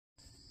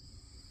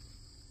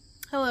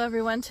Hello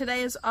everyone,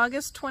 today is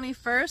August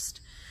 21st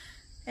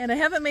and I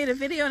haven't made a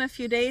video in a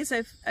few days.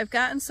 I've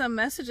gotten some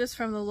messages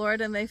from the Lord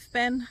and they've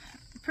been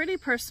pretty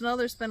personal.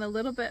 There's been a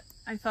little bit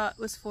I thought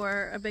was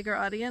for a bigger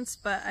audience,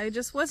 but I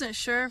just wasn't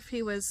sure if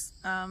he was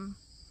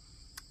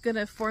going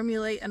to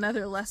formulate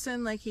another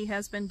lesson like he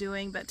has been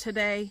doing, but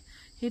today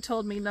he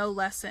told me no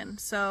lesson.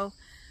 So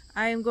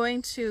I am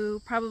going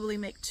to probably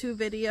make 2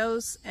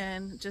 videos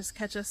and just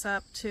catch us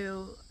up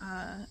to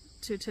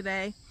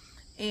today,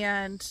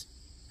 and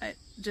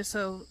just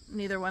so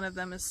neither one of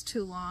them is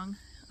too long.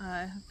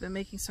 I've been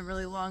making some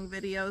really long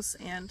videos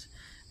and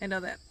I know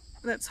that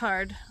that's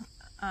hard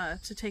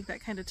to take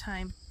that kind of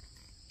time.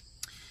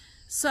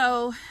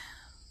 So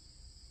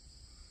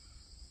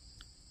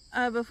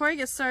before I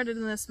get started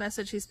in this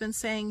message, he's been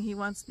saying he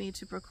wants me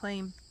to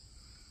proclaim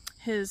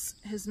his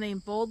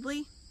name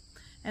boldly,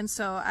 and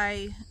so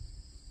I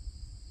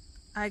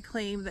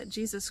claim that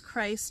Jesus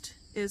Christ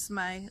is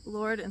my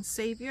Lord and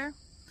Savior,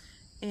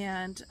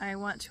 and I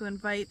want to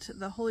invite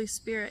the Holy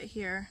Spirit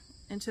here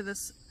into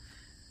this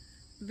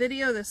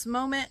video, this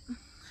moment.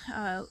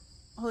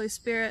 Holy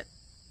Spirit,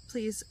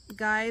 please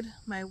guide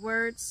my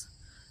words,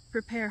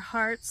 prepare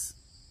hearts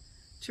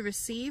to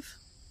receive,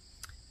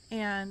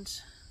 and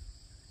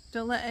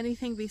don't let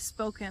anything be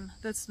spoken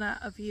that's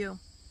not of you.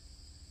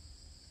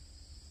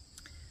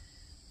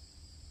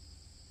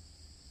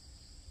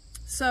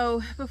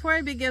 So before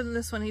I begin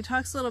this one, he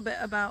talks a little bit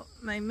about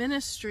my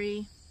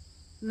ministry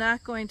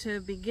not going to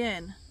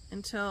begin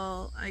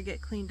until I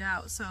get cleaned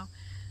out. So,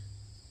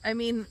 I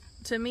mean,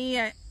 to me,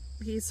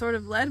 he sort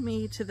of led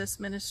me to this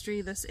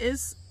ministry.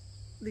 These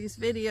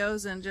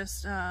videos and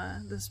just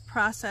this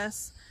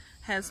process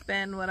has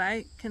been what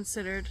I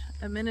considered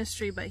a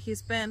ministry, but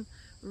he's been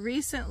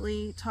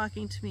recently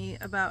talking to me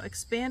about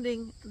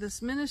expanding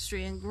this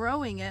ministry and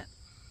growing it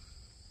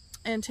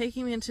and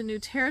taking me into new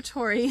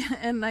territory,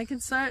 and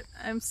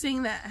I'm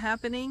seeing that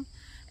happening,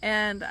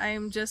 and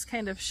I'm just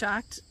kind of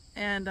shocked,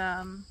 and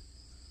I'm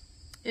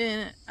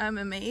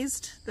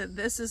amazed that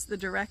this is the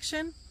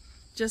direction,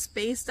 just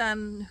based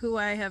on who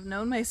I have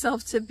known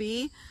myself to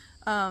be.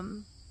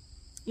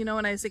 You know,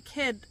 when I was a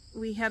kid,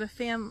 we had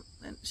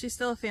she's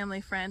still a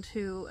family friend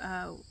who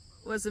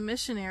was a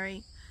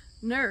missionary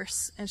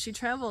nurse, and she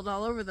traveled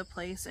all over the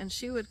place, and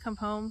she would come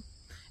home,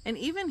 and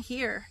even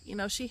here, you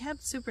know, she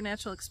had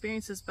supernatural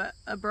experiences, but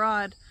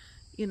abroad,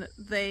 you know,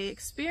 they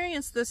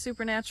experienced the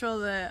supernatural,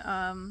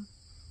 the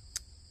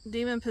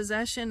demon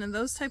possession and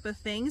those type of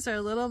things are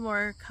a little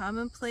more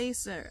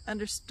commonplace or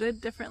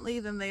understood differently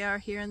than they are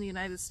here in the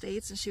United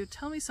States. And she would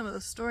tell me some of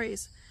those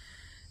stories,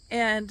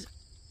 and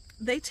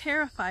they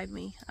terrified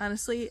me.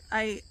 Honestly,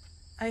 I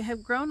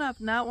have grown up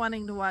not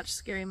wanting to watch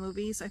scary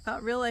movies. I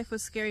thought real life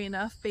was scary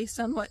enough based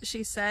on what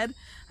she said.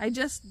 I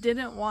just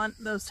didn't want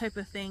those type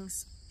of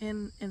things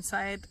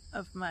inside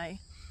of my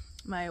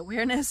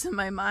awareness and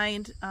my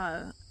mind.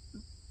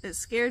 It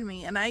scared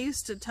me, and I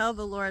used to tell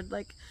the Lord,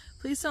 like,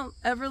 please don't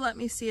ever let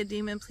me see a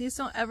demon. Please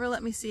don't ever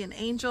let me see an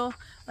angel.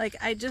 Like,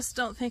 I just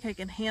don't think I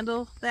can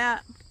handle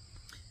that.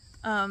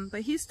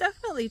 But he's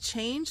definitely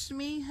changed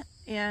me,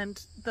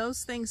 and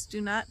those things do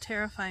not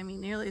terrify me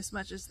nearly as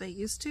much as they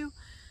used to.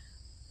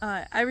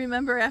 I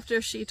remember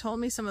after she told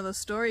me some of those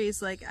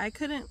stories, like, I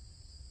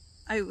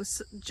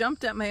was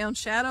jumped at my own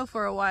shadow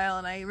for a while,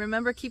 and I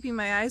remember keeping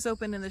my eyes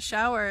open in the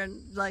shower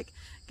and like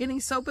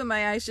getting soap in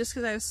my eyes just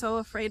because I was so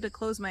afraid to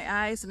close my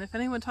eyes. And if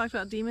anyone talked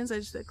about demons, I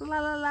just like la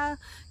la la,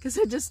 because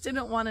I just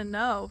didn't want to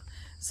know.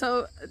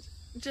 So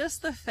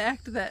just the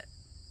fact that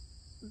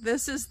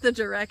this is the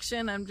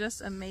direction, I'm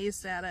just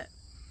amazed at it.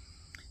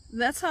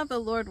 That's how the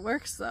Lord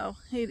works, though.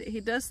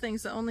 He does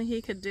things that only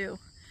he could do.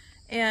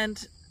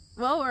 And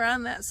while we're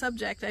on that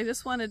subject, I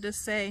just wanted to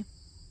say,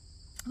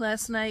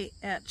 last night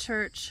at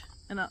church,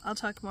 and I'll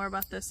talk more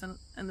about this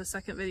in the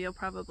second video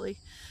probably,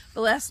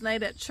 but last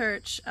night at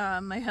church,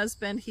 my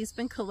husband, he's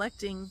been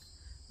collecting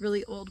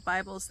really old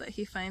Bibles that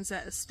he finds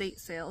at estate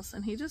sales,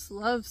 and he just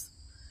loves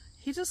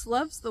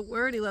the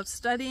Word. He loves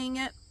studying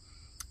it.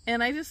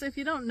 And if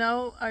you don't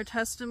know our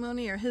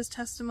testimony or his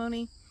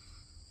testimony,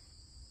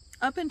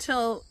 up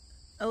until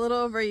a little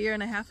over a year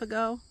and a half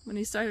ago, when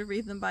he started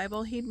reading the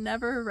Bible, he'd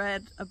never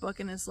read a book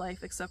in his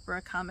life except for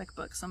a comic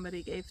book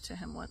somebody gave to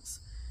him once.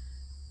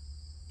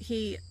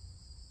 He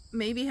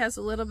maybe has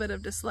a little bit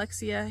of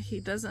dyslexia.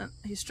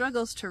 He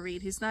struggles to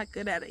read. He's not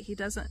good at it. He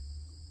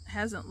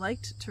hasn't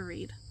liked to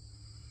read.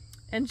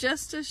 And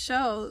just to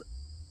show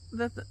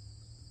that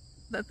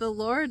the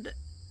Lord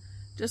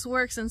just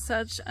works in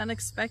such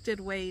unexpected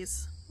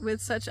ways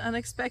with such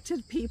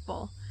unexpected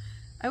people.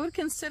 I would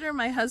consider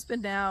my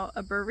husband now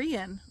a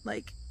Berean.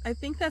 Like, I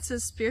think that's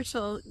his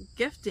spiritual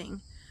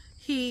gifting.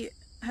 He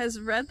has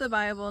read the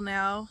Bible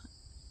now.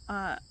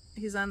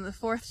 He's on the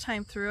 4th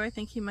time through. I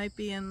think he might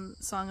be in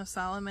Song of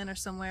Solomon or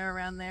somewhere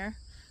around there.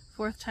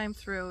 4th time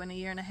through in a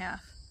year and a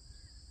half.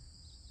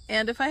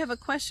 And if I have a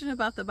question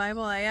about the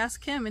Bible, I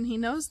ask him, and he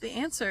knows the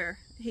answer.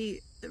 He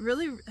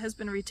really has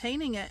been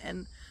retaining it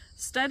and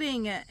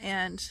studying it,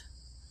 and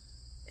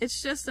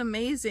it's just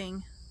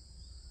amazing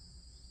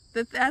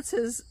that that's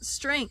his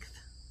strength.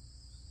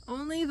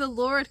 Only the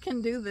Lord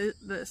can do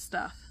this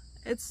stuff.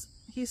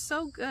 He's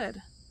so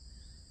good.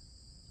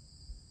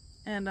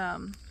 And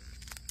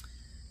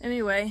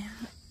anyway,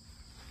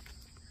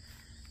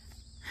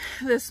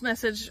 this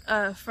message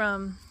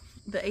from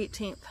the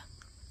 18th.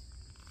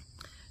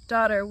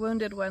 Daughter,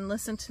 wounded one,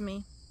 listen to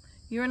me.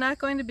 You are not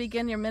going to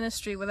begin your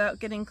ministry without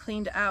getting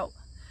cleaned out.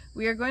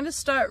 We are going to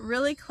start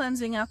really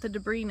cleansing out the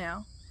debris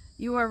now.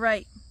 You are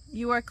right.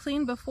 You are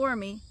clean before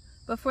me,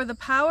 but for the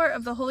power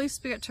of the Holy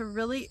Spirit to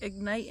really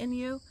ignite in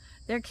you,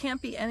 there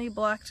can't be any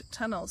blocked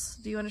tunnels.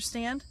 Do you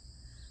understand?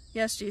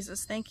 Yes,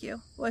 Jesus, thank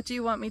you. What do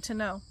you want me to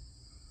know?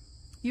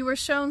 You were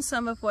shown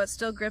some of what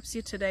still grips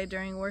you today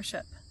during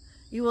worship.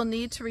 You will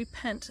need to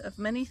repent of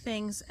many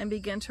things and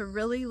begin to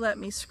really let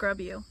me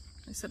scrub you.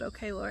 I said,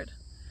 okay, Lord.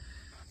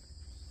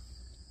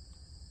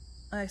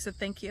 I said,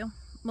 thank you.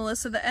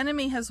 Melissa, the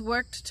enemy has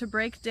worked to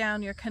break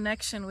down your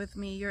connection with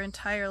me your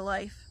entire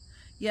life,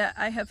 yet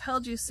I have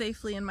held you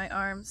safely in my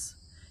arms.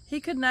 He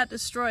could not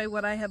destroy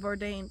what I have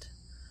ordained.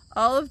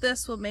 All of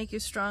this will make you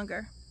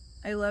stronger.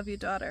 I love you,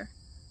 daughter.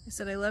 I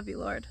said, I love you,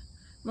 Lord.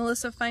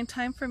 Melissa, find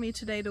time for me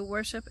today to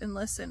worship and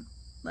listen.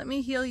 Let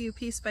me heal you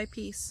piece by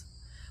piece.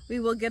 We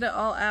will get it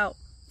all out.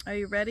 Are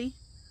you ready?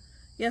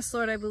 Yes,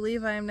 Lord, I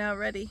believe I am now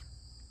ready.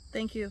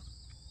 Thank you.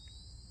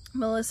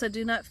 Melissa,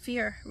 do not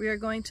fear. We are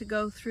going to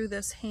go through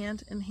this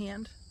hand in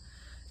hand.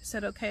 I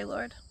said, okay,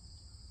 Lord.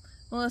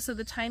 Melissa,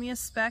 the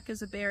tiniest speck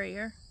is a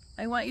barrier.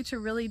 I want you to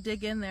really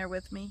dig in there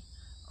with me.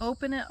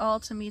 Open it all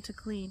to me to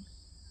clean.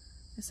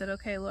 I said,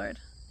 okay, Lord.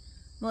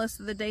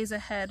 Melissa, the days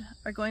ahead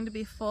are going to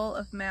be full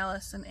of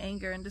malice and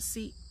anger and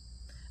deceit.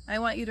 I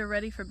want you to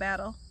ready for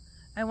battle.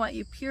 I want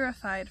you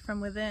purified from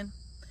within.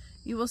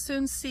 You will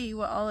soon see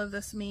what all of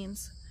this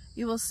means.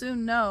 You will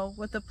soon know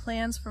what the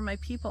plans for my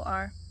people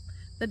are.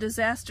 The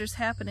disasters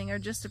happening are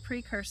just a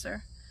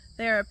precursor.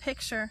 They are a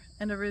picture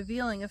and a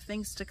revealing of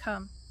things to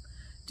come.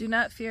 Do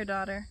not fear,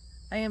 daughter.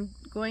 I am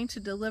going to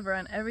deliver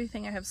on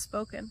everything I have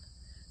spoken.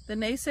 The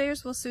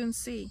naysayers will soon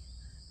see.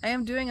 I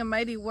am doing a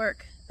mighty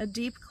work, a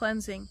deep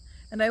cleansing,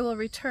 and I will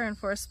return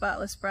for a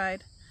spotless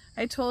bride.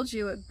 I told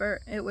you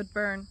it would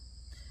burn.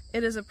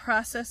 It is a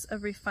process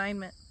of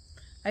refinement.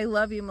 I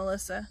love you,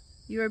 Melissa.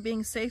 You are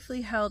being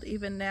safely held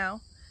even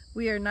now.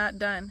 We are not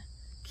done.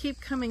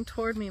 Keep coming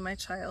toward me, my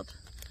child.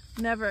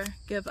 Never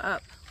give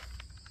up.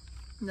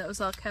 And that was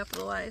all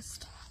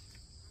capitalized.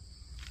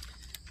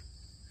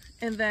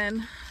 And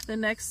then the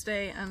next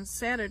day on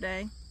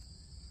Saturday,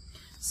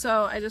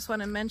 so I just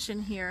want to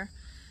mention here,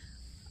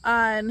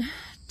 on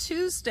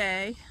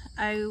Tuesday,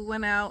 I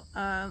went out,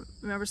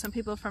 remember some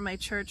people from my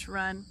church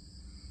run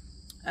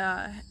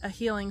a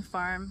healing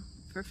farm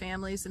for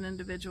families and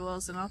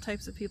individuals, and all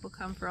types of people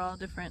come for all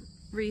different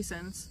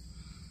reasons.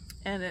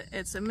 And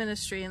it's a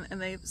ministry, and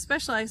they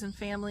specialize in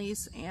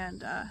families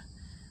and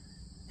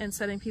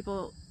setting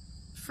people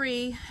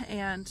free,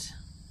 and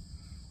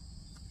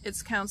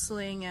it's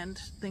counseling and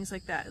things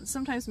like that. And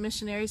sometimes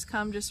missionaries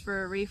come just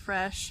for a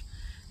refresh,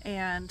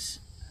 and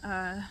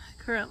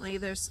currently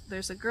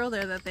there's a girl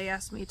there that they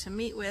asked me to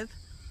meet with,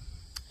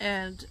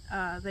 and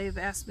they've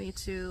asked me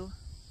to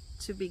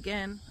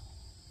begin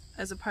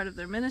as a part of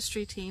their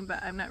ministry team,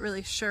 but I'm not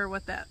really sure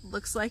what that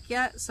looks like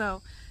yet,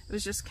 so it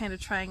was just kind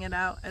of trying it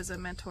out as a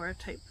mentor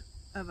type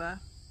of a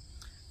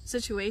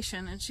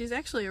situation. And she's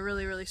actually a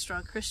really, really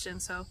strong Christian,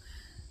 so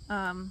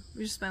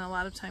we just spent a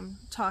lot of time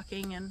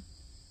talking and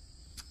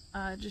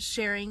just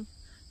sharing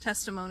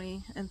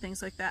testimony and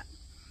things like that.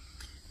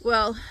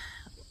 Well,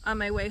 on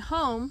my way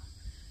home,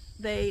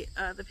 the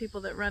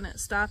people that run it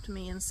stopped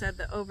me and said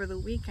that over the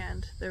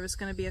weekend there was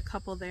going to be a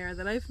couple there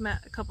that I've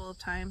met a couple of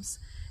times,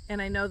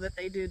 and I know that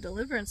they do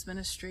deliverance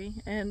ministry,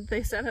 and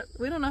they said,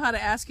 we don't know how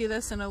to ask you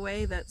this in a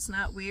way that's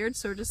not weird,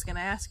 so we're just going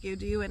to ask you,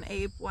 do you and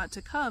Abe want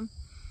to come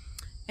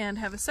and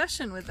have a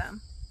session with them?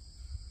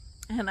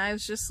 And I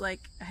was just like,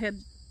 I had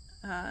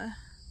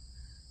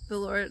the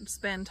Lord's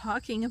been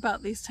talking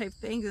about these type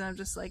things, and I'm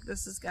just like,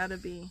 this has got to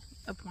be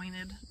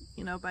appointed,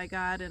 by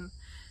God.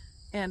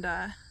 And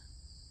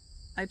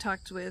I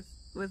talked with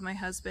my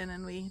husband,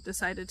 and we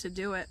decided to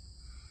do it.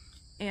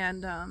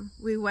 And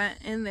we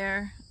went in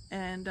there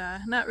and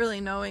not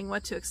really knowing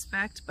what to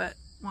expect, but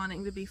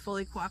wanting to be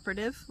fully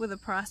cooperative with the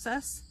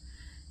process.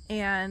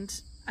 And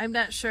I'm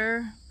not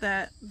sure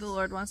that the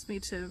Lord wants me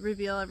to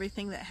reveal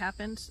everything that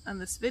happened on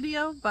this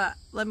video, but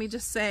let me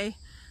just say,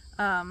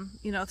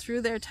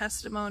 through their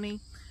testimony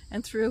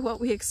and through what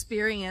we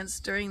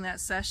experienced during that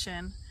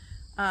session,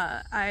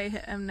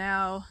 I am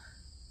now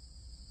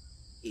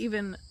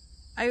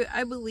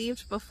I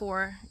believed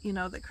before,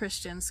 that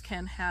Christians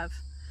can have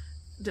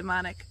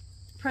demonic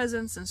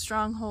presence and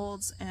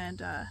strongholds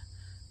and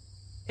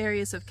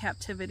areas of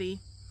captivity.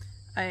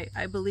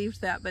 I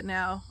believed that, but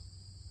now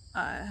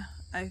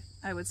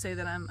I would say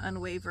that I'm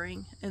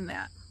unwavering in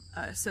that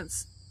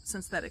since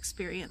that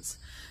experience.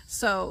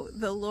 So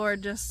the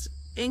Lord just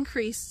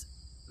increased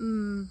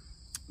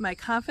my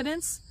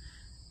confidence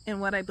in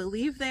what I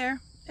believe there,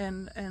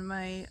 and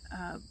my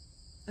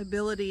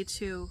ability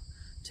to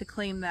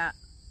claim that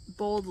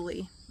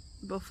boldly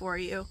before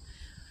you.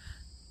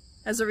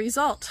 as a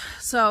result.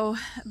 So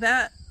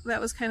that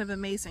was kind of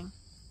amazing.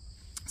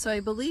 So I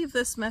believe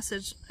this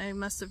message I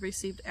must have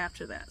received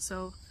after that.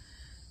 So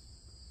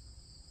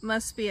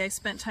must be I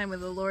spent time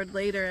with the Lord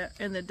later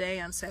in the day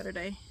on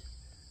Saturday.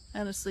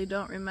 Honestly,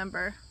 don't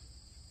remember.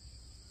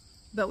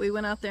 But we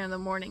went out there in the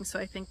morning, so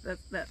I think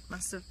that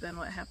must have been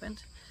what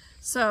happened.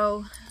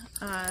 So,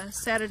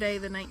 Saturday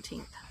the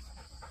 19th.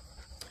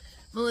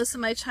 Melissa,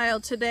 my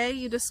child, today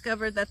you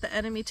discovered that the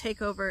enemy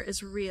takeover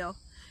is real.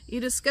 You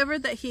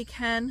discovered that he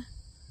can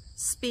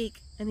speak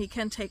and he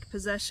can take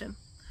possession.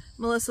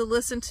 Melissa,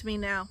 listen to me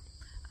now.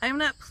 I am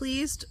not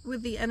pleased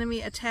with the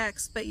enemy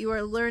attacks, but you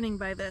are learning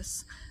by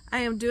this. I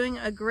am doing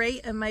a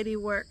great and mighty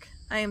work.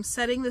 I am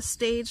setting the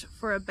stage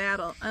for a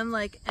battle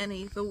unlike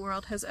any the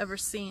world has ever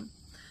seen.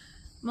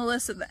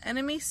 Melissa, the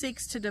enemy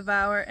seeks to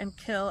devour and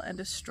kill and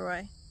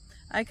destroy.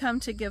 I come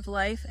to give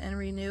life and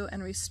renew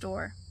and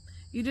restore.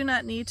 You do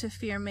not need to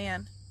fear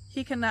man.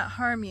 He cannot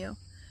harm you.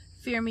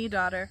 Fear me,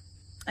 daughter.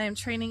 I am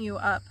training you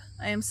up.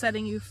 I am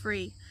setting you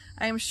free.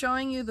 I am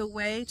showing you the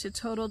way to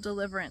total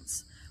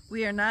deliverance.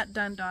 We are not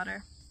done,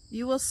 daughter.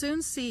 You will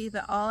soon see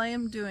that all I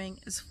am doing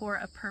is for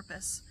a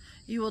purpose.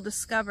 You will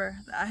discover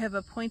that I have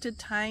appointed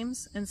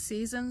times and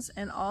seasons,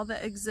 and all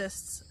that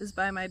exists is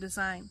by my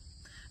design.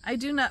 I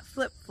do not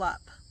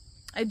flip-flop.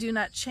 I do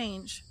not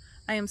change.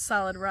 I am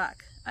solid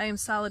rock. I am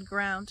solid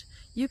ground.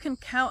 You can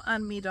count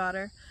on me,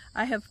 daughter.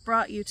 I have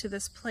brought you to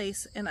this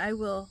place, and I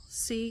will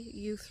see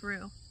you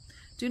through.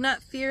 Do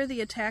not fear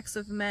the attacks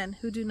of men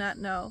who do not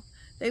know.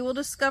 They will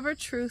discover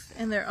truth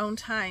in their own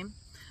time.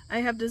 I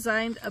have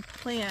designed a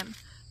plan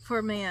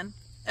for man.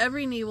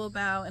 Every knee will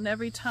bow, and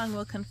every tongue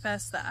will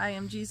confess that I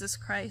am Jesus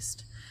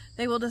Christ.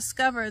 They will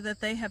discover that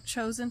they have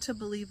chosen to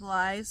believe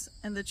lies,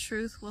 and the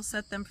truth will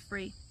set them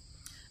free.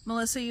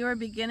 Melissa, you are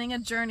beginning a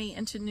journey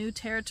into new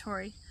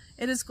territory.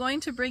 It is going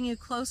to bring you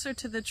closer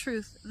to the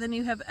truth than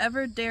you have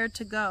ever dared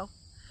to go.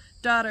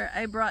 Daughter,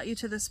 I brought you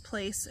to this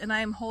place, and I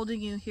am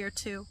holding you here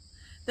too.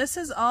 This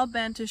has all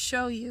been to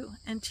show you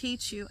and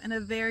teach you in a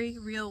very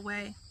real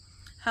way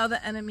how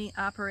the enemy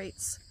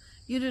operates.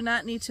 You do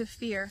not need to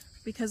fear.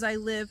 Because I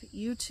live,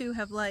 you too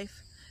have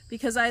life.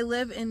 Because I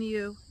live in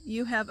you,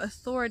 you have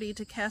authority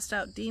to cast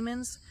out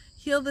demons,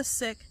 heal the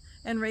sick,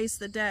 and raise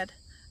the dead.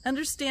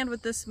 Understand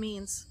what this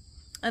means.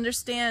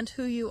 Understand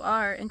who you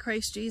are in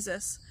Christ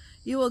Jesus.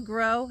 You will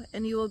grow,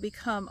 and you will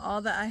become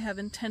all that I have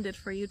intended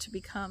for you to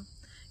become.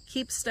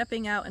 Keep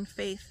stepping out in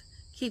faith.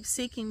 Keep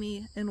seeking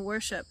me in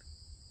worship,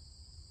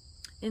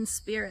 in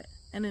spirit,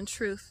 and in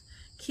truth.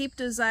 Keep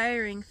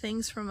desiring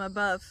things from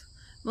above.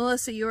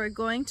 Melissa, you are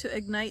going to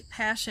ignite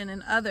passion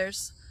in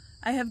others.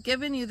 I have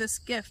given you this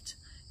gift.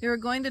 You are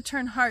going to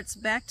turn hearts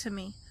back to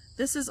me.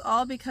 This is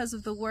all because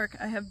of the work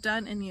I have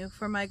done in you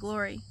for my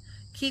glory.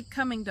 Keep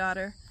coming,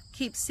 daughter.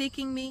 Keep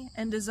seeking me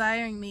and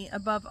desiring me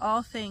above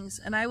all things,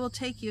 and I will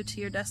take you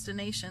to your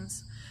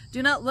destinations.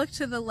 Do not look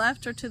to the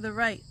left or to the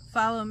right.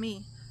 Follow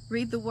me.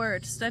 Read the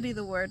Word, study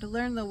the Word,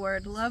 learn the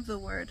Word, love the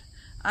Word.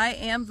 I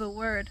am the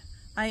Word.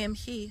 I am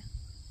He.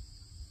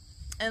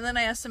 And then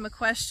I asked him a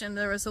question.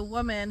 There was a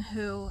woman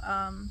who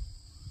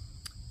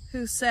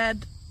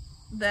said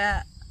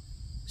that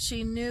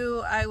she knew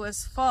I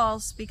was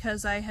false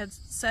because I had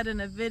said in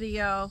a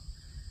video,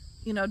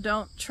 you know,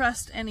 don't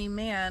trust any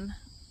man.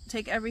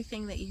 Take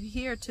everything that you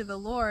hear to the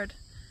Lord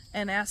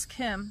and ask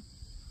Him.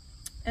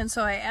 And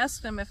so I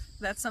asked him if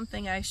that's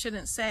something I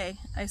shouldn't say.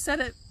 I said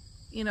it,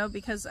 you know,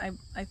 because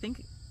I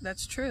think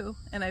that's true,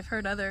 and I've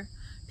heard other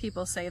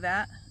people say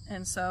that.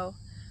 And so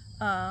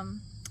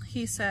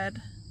he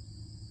said,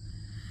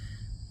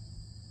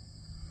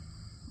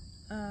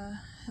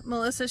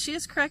 Melissa, she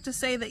is correct to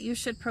say that you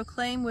should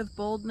proclaim with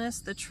boldness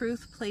the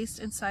truth placed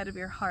inside of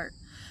your heart.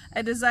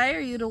 I desire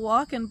you to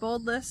walk in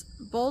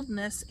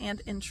boldness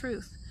and in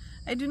truth.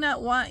 I do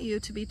not want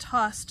you to be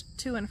tossed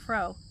to and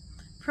fro.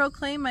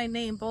 Proclaim my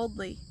name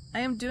boldly.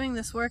 I am doing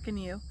this work in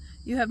you.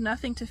 You have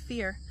nothing to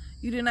fear.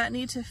 You do not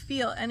need to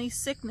feel any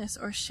sickness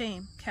or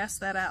shame. Cast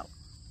that out.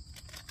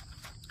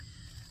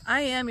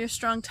 I am your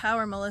strong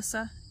tower,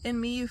 Melissa.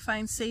 In me you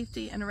find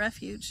safety and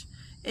refuge.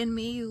 In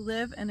me you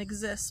live and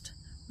exist.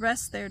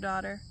 Rest there,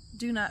 daughter.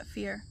 Do not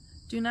fear.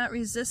 Do not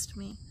resist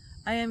me.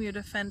 I am your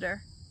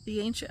defender, the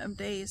Ancient of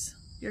Days,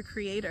 your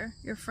Creator,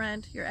 your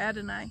friend, your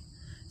Adonai.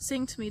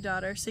 Sing to me,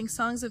 daughter. Sing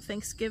songs of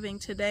thanksgiving.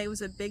 Today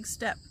was a big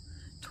step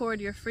toward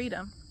your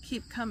freedom.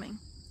 Keep coming.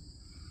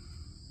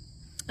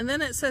 And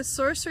then it says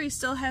sorcery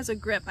still has a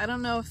grip. I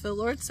don't know if the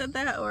Lord said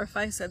that or if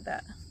I said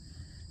that.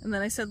 And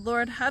then I said,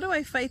 Lord, how do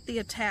I fight the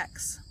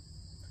attacks?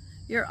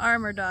 Your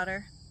armor,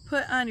 daughter.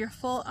 Put on your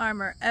full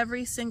armor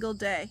every single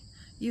day.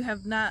 You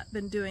have not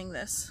been doing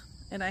this.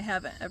 And I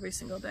haven't every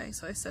single day.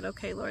 So I said,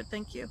 okay, Lord,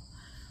 thank you.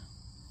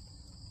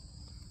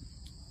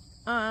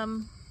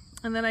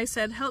 And then I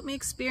said, help me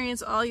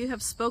experience all you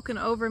have spoken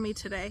over me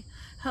today.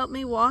 Help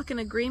me walk in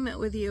agreement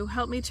with you.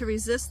 Help me to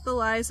resist the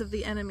lies of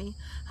the enemy.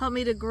 Help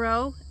me to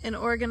grow and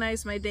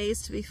organize my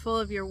days to be full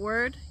of your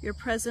word, your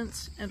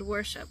presence, and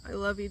worship. I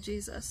love you,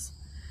 Jesus.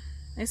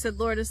 I said,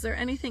 Lord, is there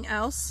anything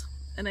else?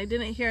 And I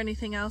didn't hear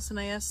anything else. And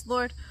I asked,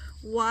 Lord,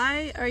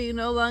 Why are you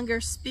no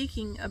longer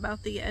speaking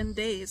about the end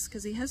days?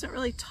 Because he hasn't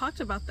really talked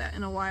about that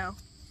in a while.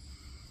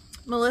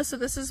 Melissa,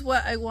 this is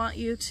what I want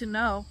you to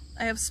know.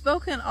 I have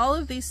spoken all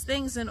of these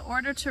things in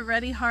order to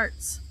ready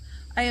hearts.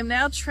 I am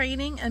now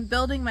training and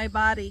building my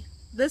body.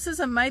 This is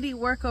a mighty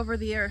work over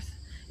the earth.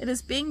 It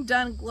is being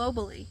done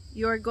globally.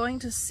 You are going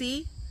to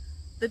see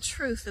the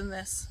truth in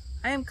this.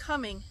 I am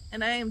coming,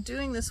 and I am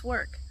doing this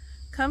work.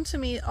 Come to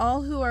me,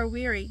 all who are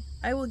weary.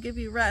 I will give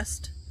you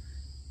rest.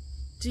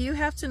 Do you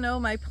have to know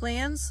my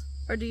plans,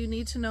 or do you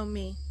need to know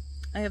me?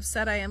 I have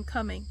said I am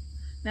coming.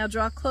 Now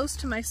draw close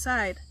to my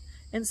side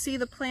and see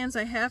the plans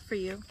I have for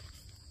you,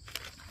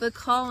 the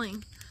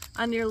calling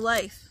on your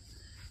life,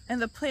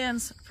 and the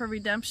plans for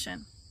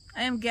redemption.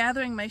 I am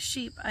gathering my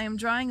sheep. I am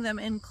drawing them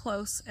in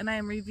close, and I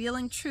am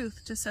revealing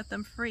truth to set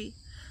them free.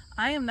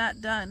 I am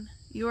not done.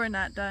 You are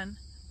not done.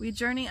 We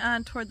journey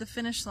on toward the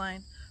finish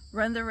line.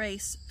 Run the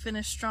race.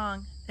 Finish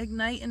strong.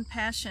 Ignite in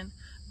passion.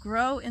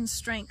 Grow in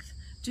strength.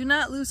 Do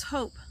not lose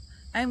hope.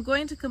 I am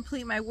going to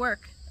complete my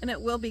work, and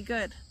it will be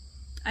good.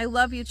 I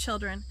love you,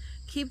 children.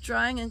 Keep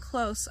drawing in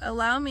close.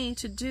 Allow me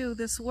to do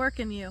this work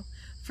in you.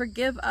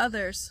 Forgive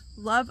others.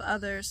 Love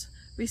others.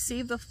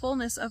 Receive the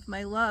fullness of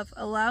my love.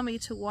 Allow me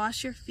to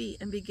wash your feet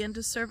and begin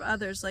to serve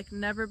others like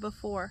never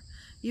before.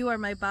 You are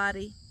my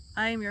body.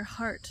 I am your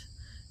heart.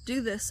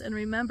 Do this and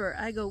remember,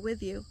 I go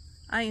with you.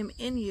 I am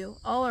in you.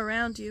 All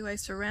around you, I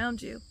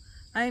surround you.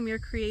 I am your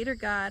Creator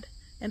God,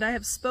 and I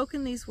have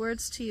spoken these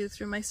words to you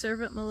through my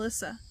servant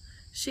Melissa.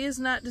 She is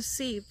not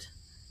deceived.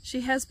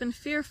 She has been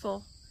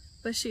fearful,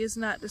 but she is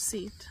not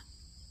deceived.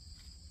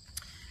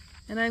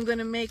 And I'm going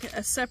to make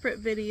a separate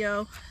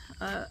video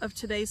of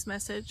today's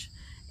message.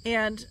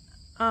 And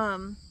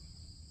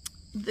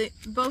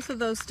both of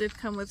those did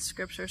come with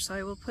scripture, so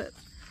I will put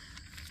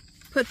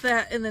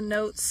that in the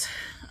notes.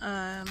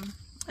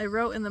 I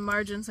wrote in the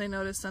margins, I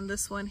noticed on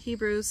this one,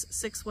 Hebrews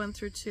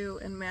 6:1-2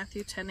 and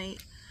Matthew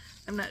 10:8.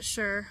 I'm not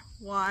sure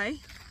why,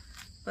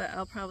 but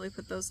I'll probably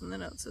put those in the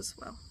notes as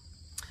well.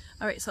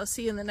 All right, so I'll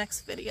see you in the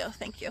next video.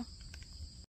 Thank you.